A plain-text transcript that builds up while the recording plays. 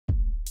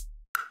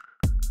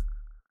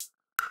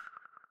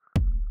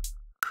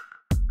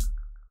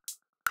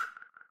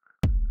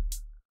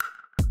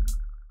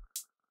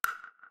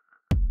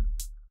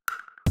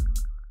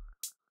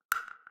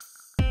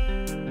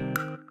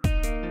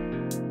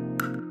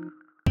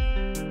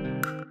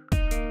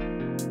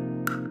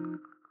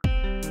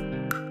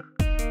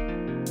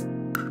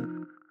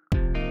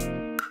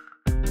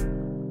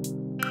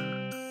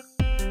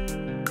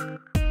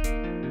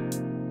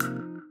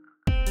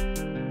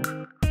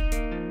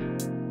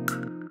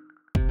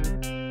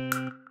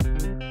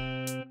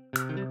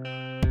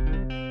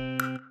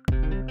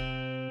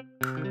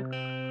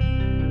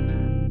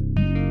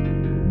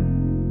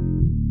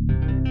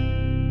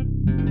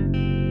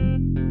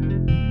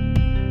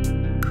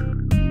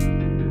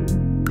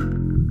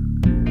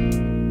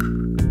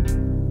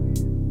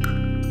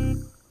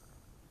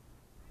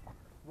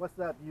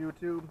up,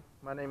 YouTube?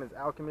 My name is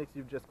Alchemix.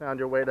 You've just found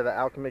your way to the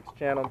Alchemix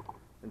channel,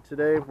 and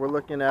today we're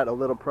looking at a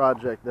little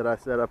project that I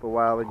set up a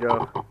while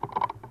ago.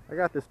 I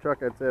got this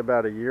truck, I'd say,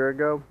 about a year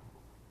ago.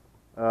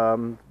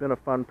 It's been a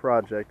fun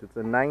project. It's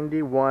a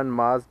 91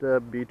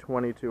 Mazda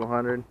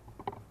B2200,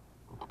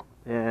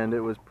 and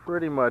it was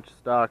pretty much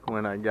stock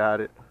when I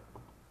got it.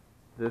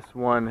 This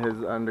one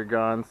has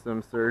undergone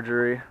some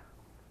surgery.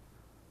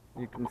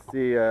 You can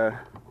see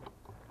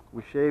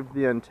we shaved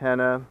the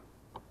antenna,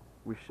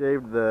 we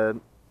shaved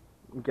the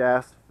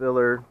gas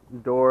filler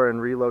door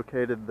and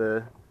relocated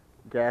the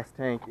gas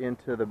tank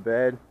into the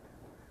bed.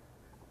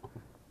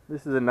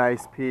 This is a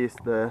nice piece.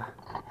 The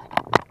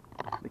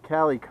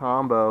Cali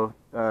combo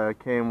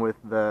came with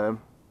the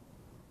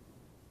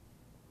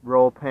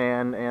roll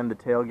pan and the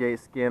tailgate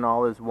skin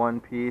all as one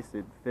piece.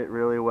 It fit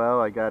really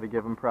well. I got to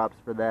give them props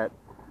for that.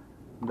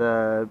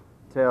 The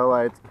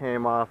taillights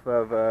came off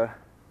of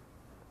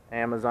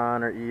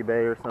Amazon or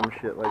eBay or some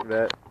shit like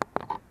that,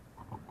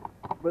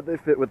 but they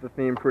fit with the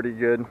theme pretty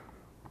good.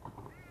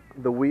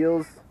 The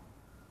wheels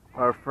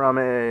are from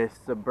a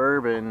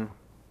Suburban,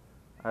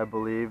 I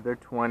believe. They're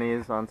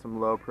 20s on some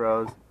low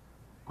pros,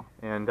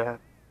 and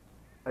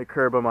I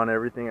curb them on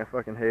everything. I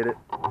fucking hate it.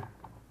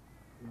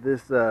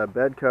 This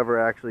bed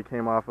cover actually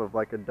came off of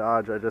like a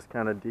Dodge. I just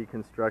kind of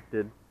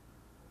deconstructed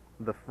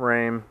the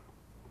frame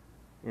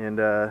and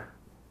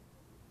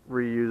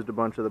reused a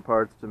bunch of the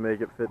parts to make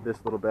it fit this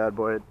little bad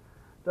boy. It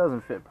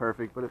doesn't fit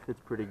perfect, but it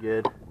fits pretty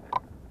good.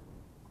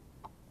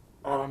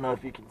 I don't know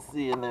if you can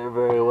see in there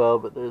very well,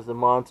 but there's a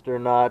monster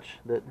notch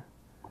that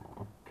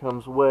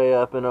comes way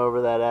up and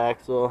over that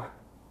axle,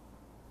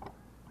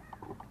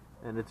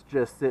 and it's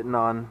just sitting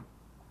on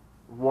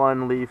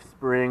one leaf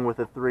spring with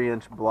a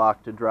 3-inch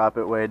block to drop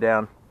it way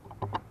down.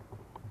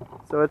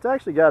 So it's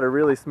actually got a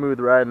really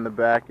smooth ride in the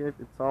back.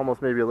 It's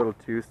almost maybe a little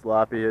too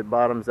sloppy. It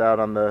bottoms out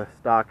on the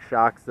stock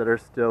shocks that are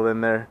still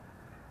in there,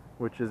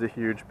 which is a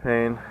huge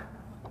pain.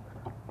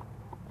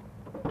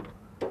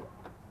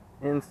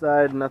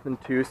 Inside, nothing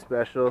too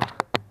special.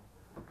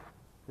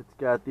 It's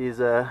got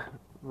these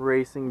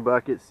racing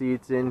bucket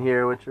seats in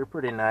here, which are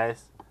pretty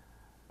nice.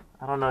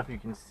 I don't know if you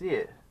can see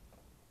it,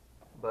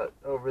 but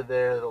over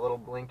there, the little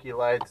blinky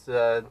lights,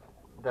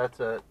 that's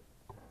a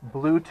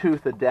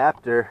Bluetooth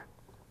adapter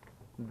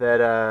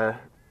that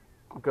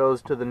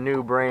goes to the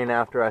new brain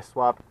after I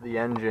swapped the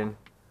engine,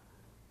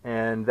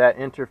 and that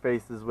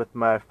interfaces with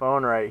my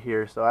phone right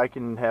here, so I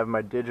can have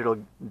my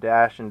digital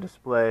dash and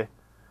display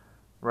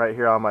right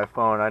here on my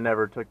phone. I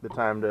never took the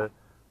time to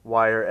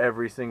wire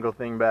every single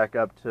thing back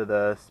up to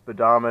the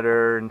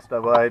speedometer and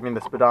stuff. Well, I mean,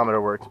 the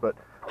speedometer works, but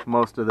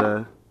most of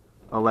the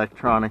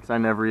electronics I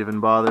never even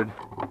bothered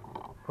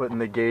putting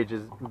the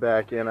gauges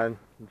back in. I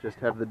just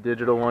have the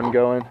digital one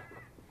going.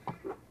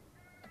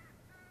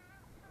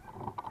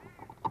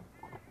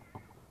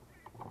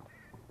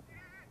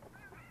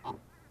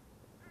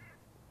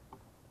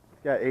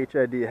 It's got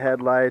HID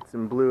headlights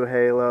and blue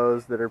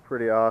halos that are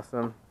pretty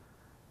awesome.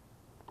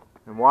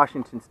 And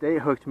Washington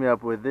State hooked me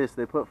up with this.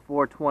 They put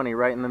 420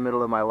 right in the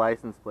middle of my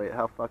license plate.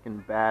 How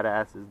fucking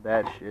badass is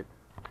that shit?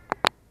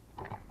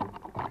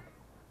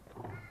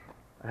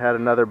 I had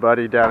another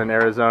buddy down in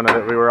Arizona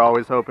that we were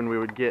always hoping we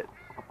would get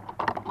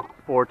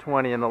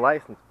 420 in the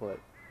license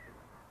plate.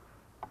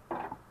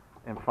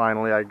 And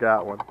finally I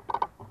got one.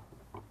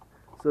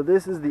 So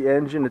this is the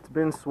engine. It's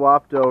been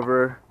swapped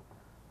over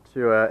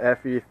to a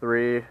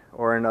FE3,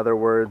 or in other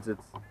words,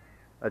 it's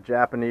a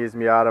Japanese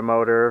Miata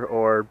motor,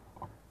 or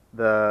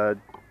the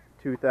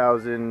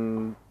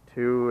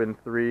 2002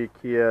 and 3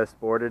 Kia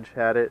Sportage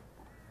had it.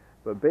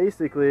 But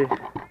basically,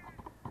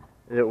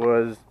 it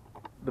was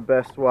the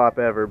best swap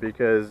ever,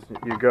 because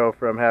you go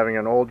from having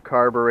an old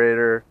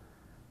carburetor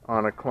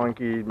on a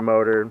clunky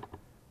motor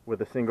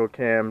with a single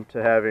cam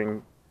to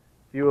having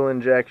fuel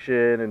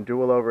injection and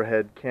dual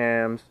overhead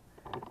cams,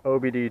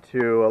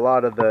 OBD2, a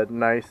lot of the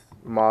nice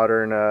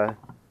modern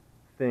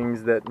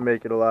things that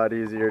make it a lot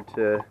easier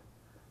to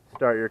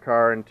start your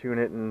car and tune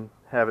it and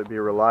have it be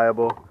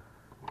reliable.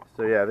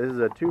 So yeah, this is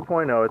a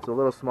 2.0. It's a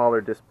little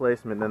smaller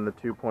displacement than the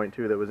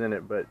 2.2 that was in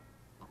it, but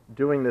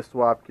doing this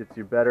swap gets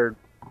you better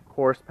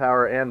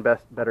horsepower and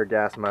better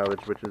gas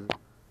mileage, which is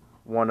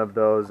one of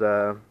those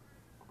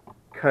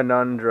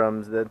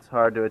conundrums that's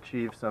hard to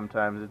achieve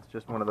sometimes. It's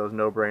just one of those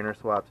no-brainer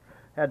swaps.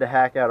 Had to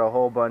hack out a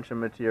whole bunch of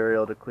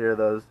material to clear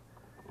those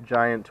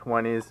giant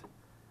 20s.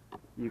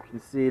 You can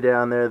see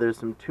down there there's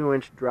some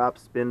 2-inch drop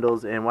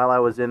spindles, and while I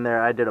was in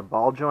there I did a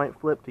ball joint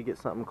flip to get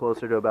something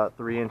closer to about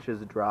 3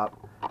 inches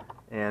drop,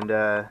 and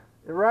it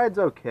rides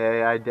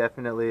okay. I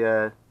definitely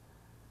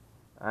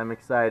I'm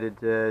excited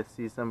to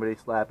see somebody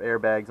slap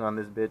airbags on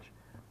this bitch.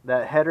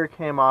 That header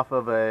came off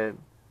of a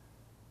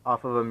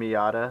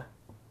Miata,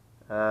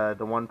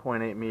 the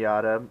 1.8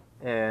 Miata,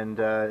 and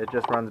it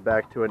just runs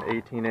back to an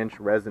 18-inch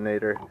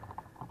resonator,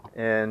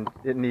 and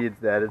it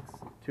needs that. It's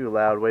too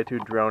loud, way too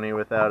droney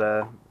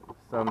without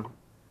some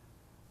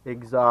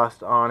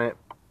exhaust on it.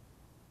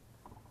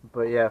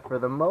 But yeah, for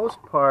the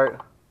most part,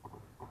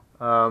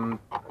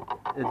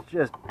 it's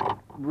just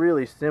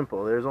really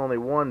simple. There's only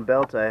one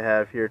belt I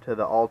have here to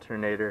the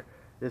alternator,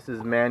 This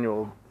is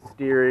manual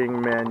steering,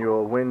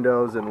 manual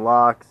windows and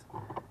locks.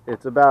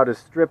 It's about as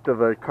stripped of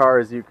a car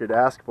as you could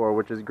ask for,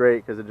 which is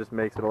great because it just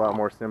makes it a lot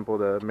more simple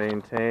to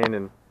maintain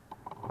and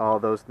all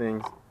those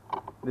things.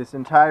 This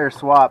entire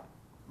swap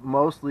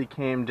mostly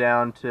came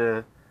down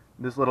to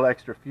this little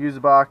extra fuse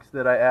box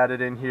that I added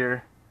in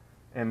here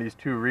and these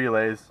two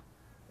relays,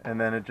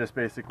 and then it just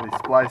basically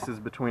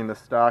splices between the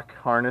stock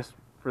harness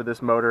for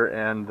this motor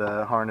and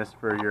the harness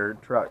for your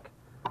truck.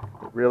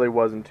 It really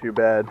wasn't too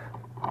bad.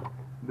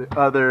 The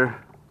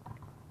other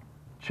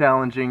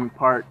challenging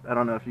part, I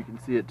don't know if you can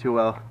see it too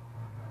well,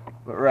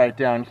 but right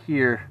down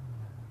here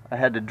I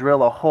had to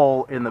drill a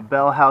hole in the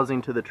bell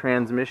housing to the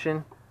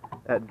transmission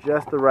at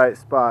just the right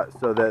spot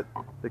so that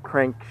the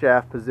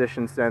crankshaft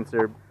position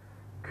sensor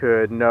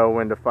could know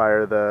when to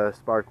fire the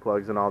spark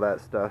plugs and all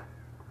that stuff.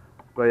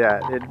 But yeah,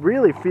 it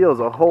really feels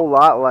a whole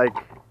lot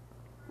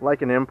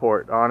like an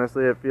import.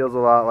 Honestly, it feels a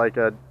lot like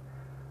a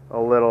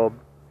little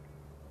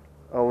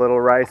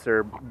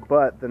ricer,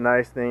 but the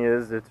nice thing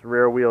is it's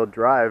rear wheel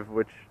drive,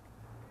 which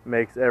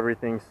makes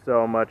everything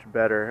so much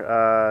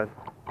better.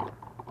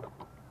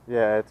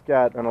 Yeah, it's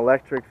got an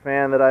electric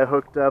fan that I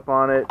hooked up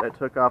on it. I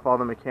took off all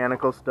the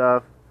mechanical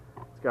stuff.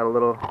 It's got a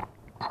little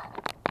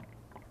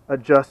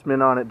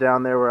adjustment on it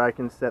down there where I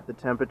can set the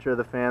temperature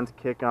the fans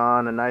kick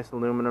on. A nice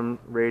aluminum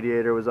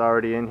radiator was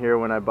already in here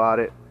when I bought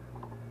it.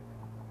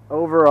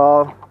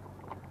 Overall,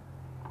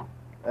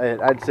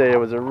 I'd say it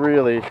was a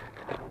really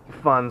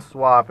fun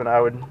swap, and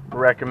I would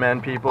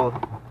recommend people,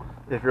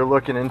 if you're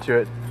looking into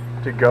it,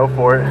 to go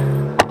for it.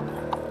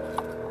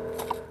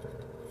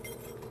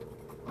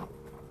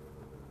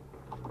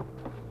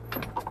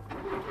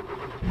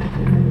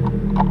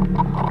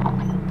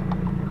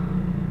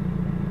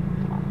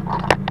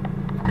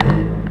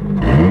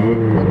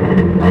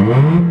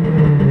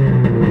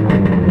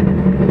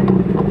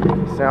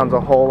 Sounds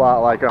a whole lot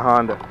like a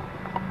Honda.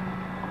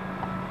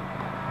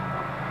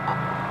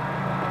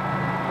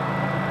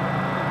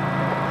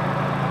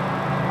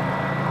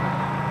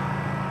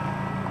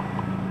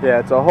 Yeah,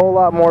 it's a whole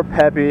lot more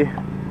peppy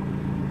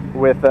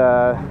with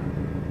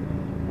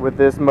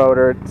this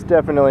motor. It's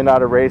definitely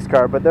not a race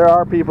car, but there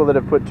are people that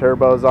have put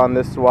turbos on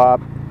this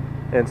swap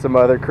and some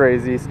other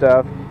crazy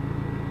stuff.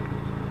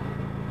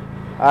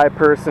 I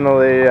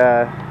personally,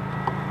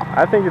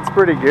 I think it's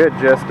pretty good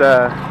just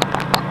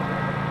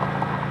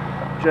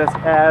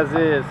as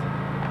is.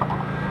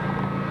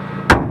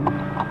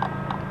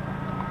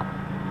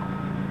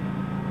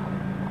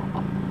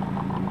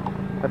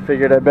 I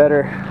figured I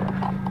better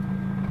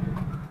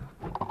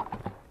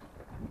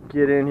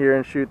get in here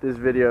and shoot this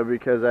video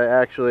because I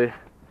actually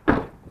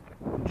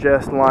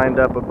just lined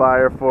up a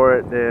buyer for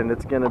it and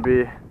it's gonna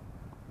be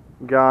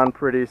gone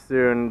pretty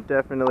soon.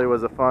 Definitely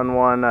was a fun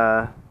one.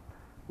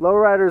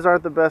 Lowriders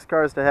aren't the best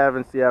cars to have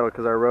in Seattle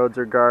because our roads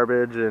are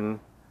garbage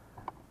and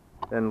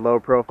low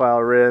profile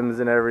rims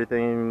and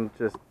everything.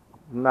 Just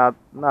not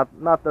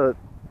the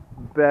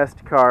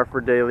best car for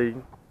daily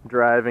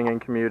driving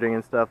and commuting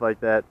and stuff like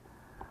that,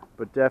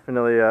 but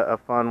definitely a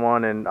fun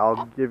one. And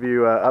I'll give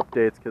you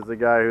updates because the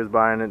guy who's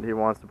buying it, he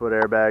wants to put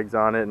airbags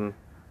on it and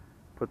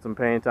put some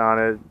paint on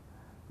it.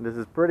 This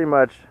is pretty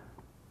much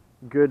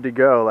good to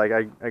go. Like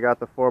I got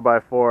the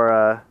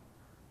 4x4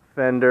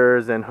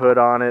 fenders and hood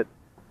on it,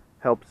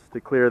 helps to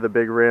clear the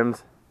big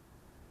rims,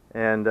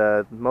 and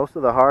most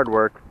of the hard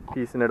work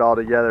piecing it all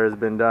together has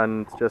been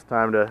done. It's just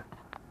time to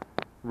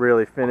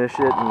really finish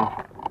it and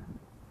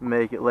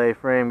make it lay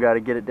frame. Got to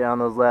get it down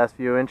those last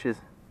few inches.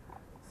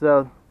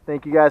 So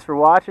thank you guys for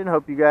watching.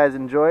 Hope you guys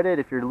enjoyed it.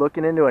 If you're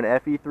looking into an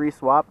FE3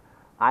 swap,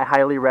 I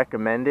highly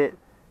recommend it.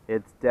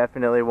 It's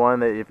definitely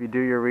one that if you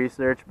do your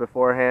research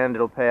beforehand,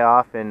 it'll pay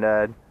off, and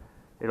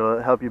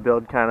it'll help you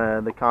build kind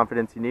of the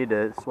confidence you need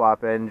to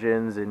swap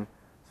engines and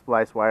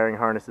splice wiring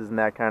harnesses and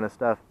that kind of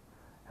stuff.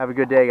 Have a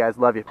good day, guys.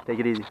 Love you. Take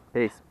it easy.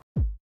 Peace.